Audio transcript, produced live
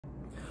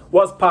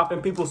What's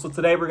poppin', people? So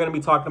today we're gonna be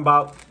talking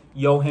about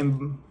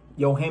Yohimbe.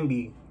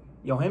 I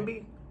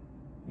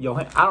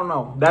don't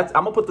know. I'm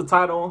gonna put the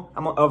title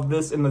of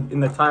this in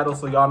the title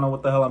so y'all know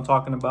what the hell I'm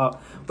talking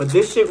about. But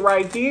this shit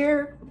right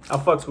here, I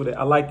fucks with it.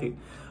 I like it.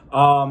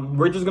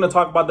 We're just gonna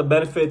talk about the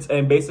benefits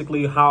and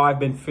basically how I've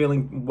been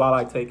feeling while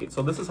I take it.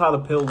 So this is how the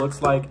pill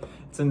looks like.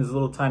 It's in this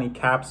little tiny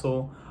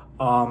capsule.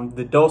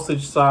 The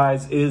dosage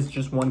size is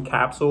just one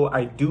capsule.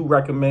 I do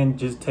recommend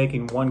just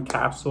taking one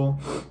capsule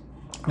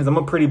because I'm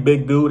a pretty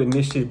big dude and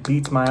this shit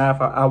beats my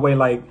ass. I weigh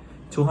like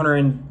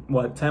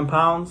 210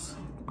 pounds,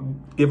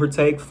 give or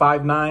take,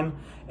 5'9",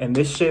 and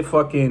this shit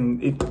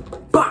fucking,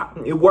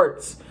 it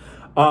works.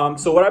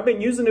 So what I've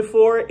been using it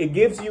for, it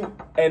gives you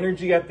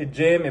energy at the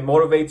gym. It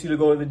motivates you to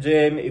go to the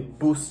gym. It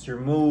boosts your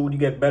mood. You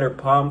get better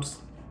pumps.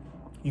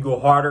 You go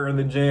harder in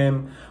the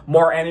gym,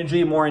 more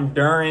energy, more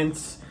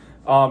endurance.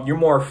 You're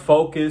more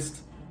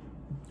focused.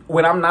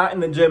 When I'm not in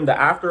the gym, the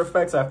after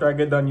effects after I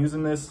get done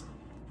using this,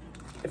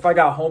 if I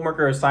got homework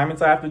or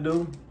assignments I have to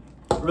do,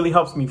 it really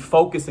helps me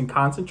focus and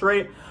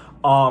concentrate. It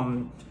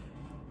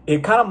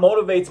kind of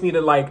motivates me to,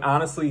 like,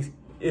 honestly,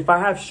 if I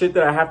have shit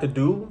that I have to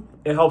do,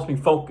 it helps me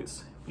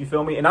focus. You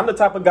feel me? And I'm the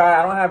type of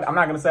guy, I'm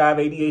not going to say I have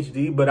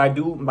ADHD, but I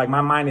do, like, my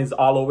mind is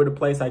all over the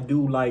place. I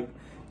do, like,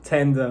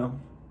 tend to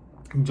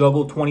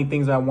juggle 20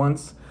 things at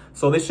once.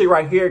 So this shit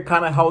right here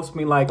kind of helps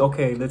me, like,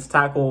 okay, let's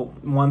tackle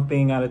one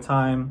thing at a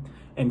time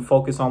and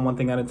focus on one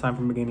thing at a time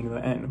from beginning to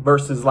the end,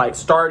 versus like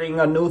starting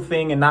a new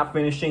thing and not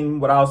finishing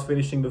what I was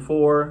finishing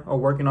before or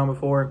working on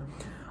before.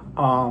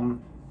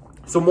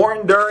 So more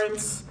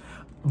endurance,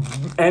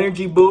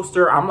 energy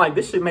booster. I'm like,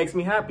 this shit makes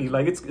me happy.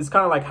 Like it's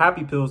kind of like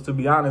happy pills, to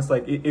be honest.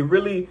 Like it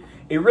really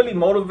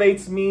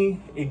motivates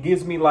me. It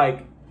gives me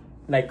like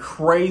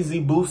crazy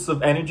boosts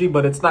of energy,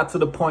 but it's not to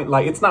the point,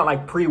 like it's not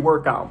like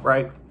pre-workout,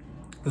 right?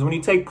 Because when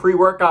you take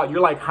pre-workout,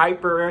 you're like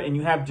hyper and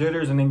you have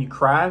jitters and then you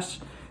crash.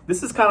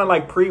 This is kind of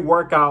like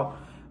pre-workout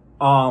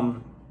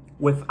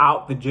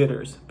without the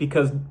jitters,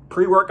 because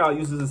pre-workout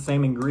uses the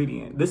same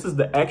ingredient. This is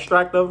the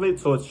extract of it,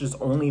 so it's just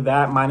only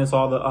that minus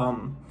all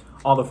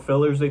the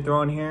fillers they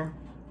throw in here,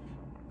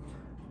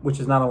 which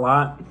is not a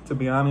lot, to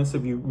be honest,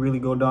 if you really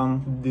go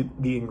down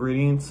the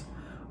ingredients.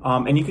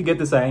 And you could get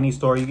this at any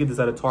store. You get this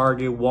at a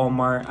Target,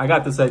 Walmart. I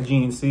got this at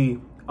GNC,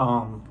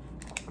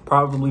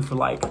 probably for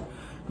like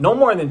no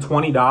more than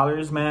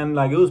 $20, man.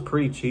 Like it was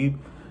pretty cheap.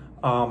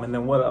 And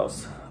then what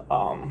else?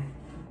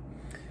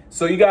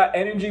 So you got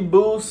energy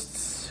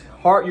boosts,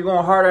 you're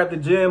going harder at the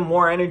gym,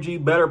 more energy,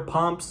 better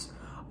pumps.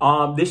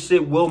 This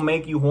shit will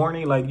make you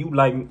horny. Like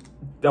I'm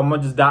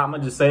gonna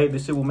just say it,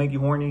 this shit will make you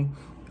horny.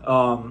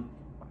 To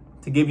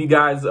give you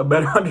guys a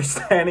better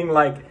understanding,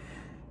 like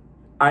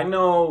I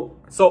know,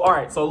 so all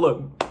right, so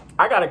look,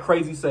 I got a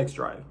crazy sex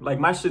drive. Like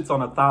my shit's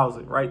on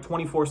 1,000, right?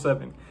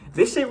 24/7.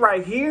 This shit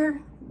right here,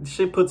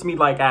 shit puts me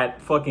like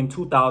at fucking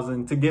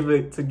 2,000 to give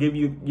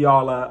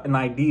y'all an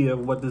idea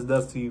of what this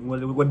does to you,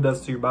 what it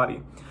does to your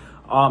body.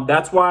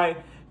 That's why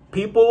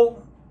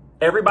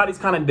everybody's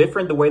kind of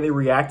different the way they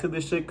react to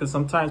this shit, because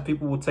sometimes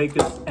people will take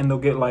this and they'll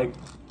get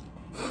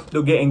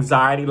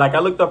anxiety. Like I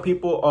looked up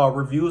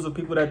reviews of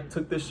people that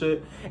took this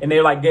shit and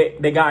they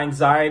got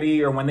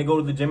anxiety, or when they go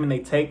to the gym and they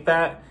take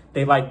that,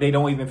 they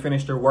don't even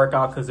finish their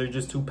workout because they're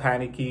just too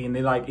panicky and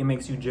it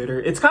makes you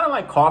jitter. It's kind of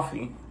like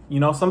coffee. You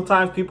know,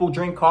 sometimes people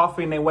drink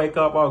coffee and they wake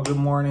up, oh, good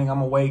morning,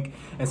 I'm awake.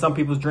 And some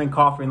people drink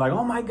coffee and like,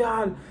 oh my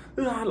God,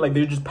 like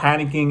they're just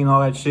panicking and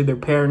all that shit. They're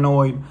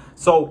paranoid.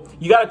 So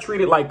you got to treat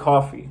it like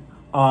coffee.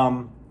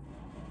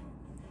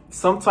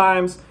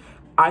 Sometimes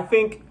I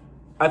think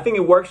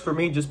it works for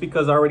me just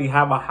because I already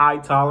have a high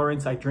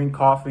tolerance. I drink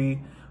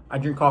coffee. I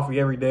drink coffee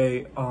every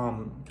day.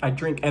 I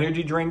drink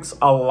energy drinks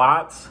a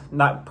lot,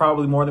 not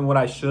probably more than what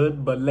I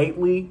should. But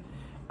lately,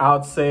 I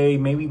would say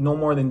maybe no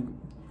more than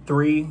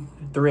three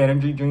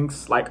energy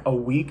drinks like a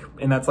week,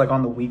 and that's like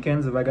on the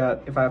weekends if I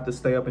have to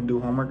stay up and do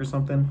homework or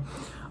something.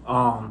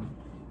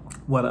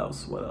 What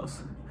else?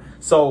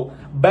 So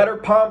better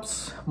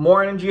pumps,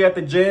 more energy at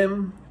the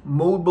gym,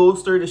 mood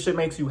booster. This shit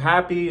makes you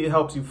happy. It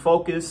helps you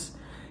focus.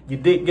 Your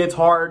dick gets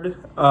hard.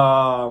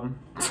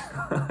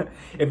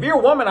 If you're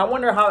a woman, I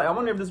wonder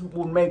if this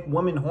would make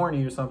women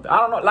horny or something. I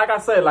don't know. Like I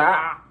said, like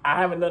I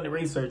haven't done the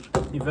research.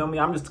 You feel me?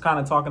 I'm just kind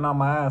of talking out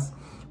my ass,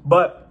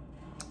 but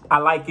I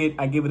like it.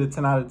 I give it a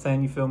 10 out of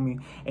 10. You feel me?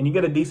 And you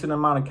get a decent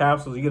amount of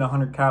capsules. You get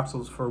 100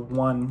 capsules for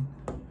one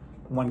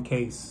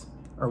case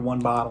or one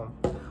bottle.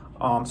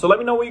 So let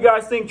me know what you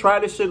guys think. Try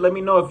this shit. Let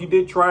me know if you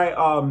did try.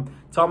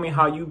 Tell me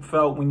how you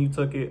felt when you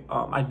took it.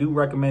 I do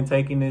recommend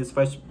taking this,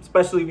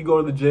 especially if you go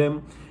to the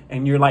gym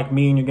and you're like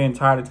me and you're getting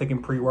tired of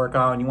taking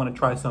pre-workout and you want to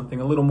try something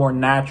a little more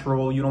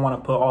natural. You don't want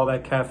to put all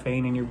that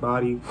caffeine in your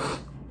body.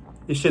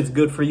 This shit's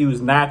good for you. It's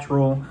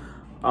natural.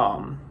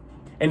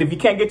 And if you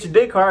can't get your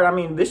dick hard, I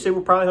mean, this shit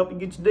will probably help you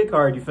get your dick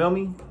hard. You feel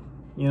me?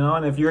 You know,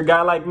 and if you're a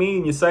guy like me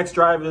and your sex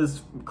drive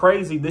is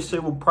crazy, this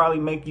shit will probably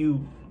make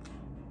you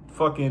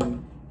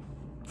fucking,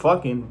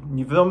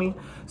 you feel me?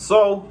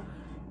 So,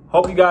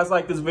 hope you guys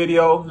like this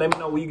video. Let me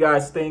know what you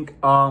guys think.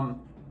 I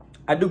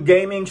do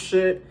gaming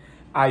shit.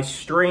 I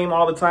stream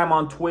all the time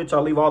on Twitch.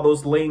 I'll leave all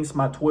those links,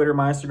 my Twitter,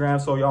 my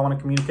Instagram, so y'all want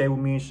to communicate with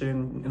me and shit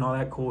and all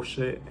that cool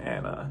shit.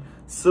 And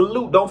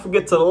salute. Don't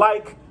forget to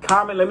like,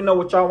 comment. Let me know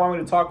what y'all want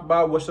me to talk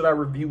about. What should I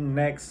review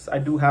next? I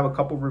do have a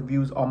couple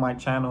reviews on my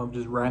channel of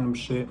just random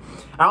shit.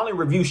 I only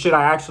review shit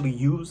I actually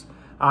use,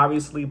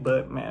 obviously.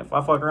 But, man, if I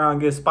fuck around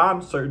and get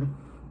sponsored,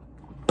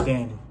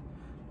 then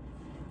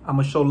I'm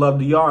going to show love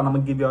to y'all and I'm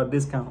going to give y'all a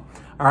discount.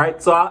 All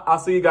right, so I'll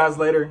see you guys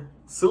later.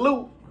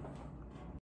 Salute.